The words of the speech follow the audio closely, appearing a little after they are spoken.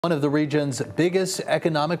One of the region's biggest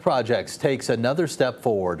economic projects takes another step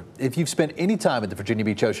forward. If you've spent any time at the Virginia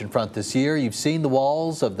Beach Oceanfront this year, you've seen the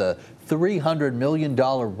walls of the $300 million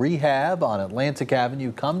rehab on Atlantic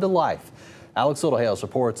Avenue come to life. Alex Littlehales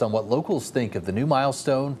reports on what locals think of the new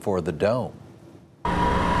milestone for the Dome.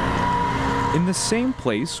 In the same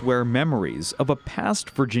place where memories of a past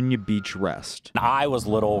Virginia Beach rest. I was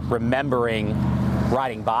little, remembering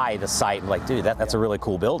riding by the site, like, dude, that's a really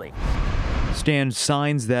cool building. Stand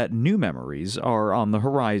signs that new memories are on the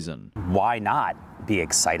horizon. Why not be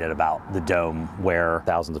excited about the Dome where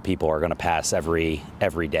thousands of people are going to pass every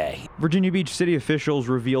day? Virginia Beach city officials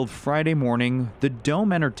revealed Friday morning the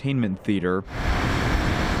Dome Entertainment Theater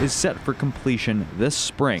is set for completion this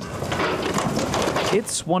spring.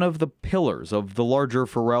 It's one of the pillars of the larger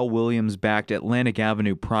Pharrell Williams-backed Atlantic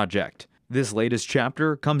Avenue project. This latest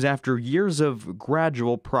chapter comes after years of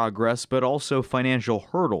gradual progress, but also financial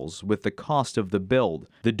hurdles with the cost of the build.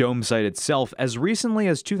 The Dome site itself, as recently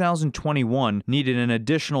as 2021, needed an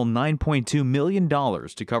additional $9.2 million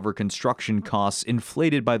to cover construction costs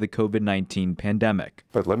inflated by the COVID-19 pandemic.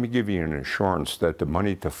 But let me give you an assurance that the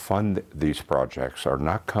money to fund these projects are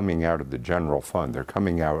not coming out of the general fund. They're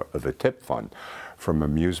coming out of the tip fund from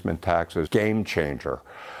amusement taxes, game changer,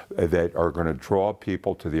 that are going to draw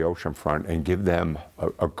people to the oceanfront and give them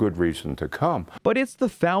a good reason to come. But it's the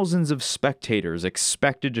thousands of spectators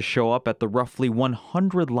expected to show up at the roughly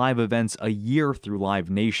 100 live events a year through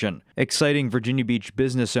Live Nation, exciting Virginia Beach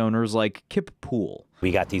business owners like Kip Poole.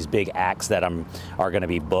 We got these big acts that are going to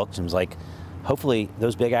be booked, and it's like, hopefully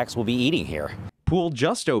those big acts will be eating here. Poole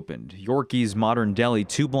just opened Yorkie's Modern Deli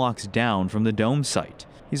 2 blocks down from the Dome site.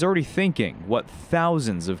 He's already thinking what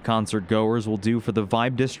thousands of concert goers will do for the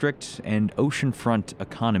Vibe District and oceanfront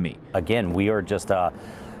economy. Again, we are just like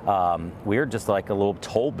a little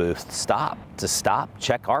toll booth to stop,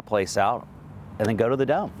 check our place out, and then go to the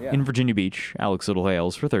Dome. Yeah. In Virginia Beach, Alex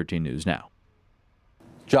Littlehales for 13 News Now.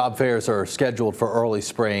 Job fairs are scheduled for early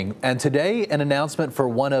spring, and today an announcement for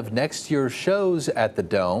one of next year's shows at the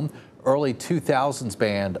Dome. Early 2000s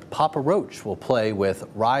band Papa Roach will play with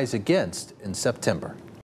Rise Against in September.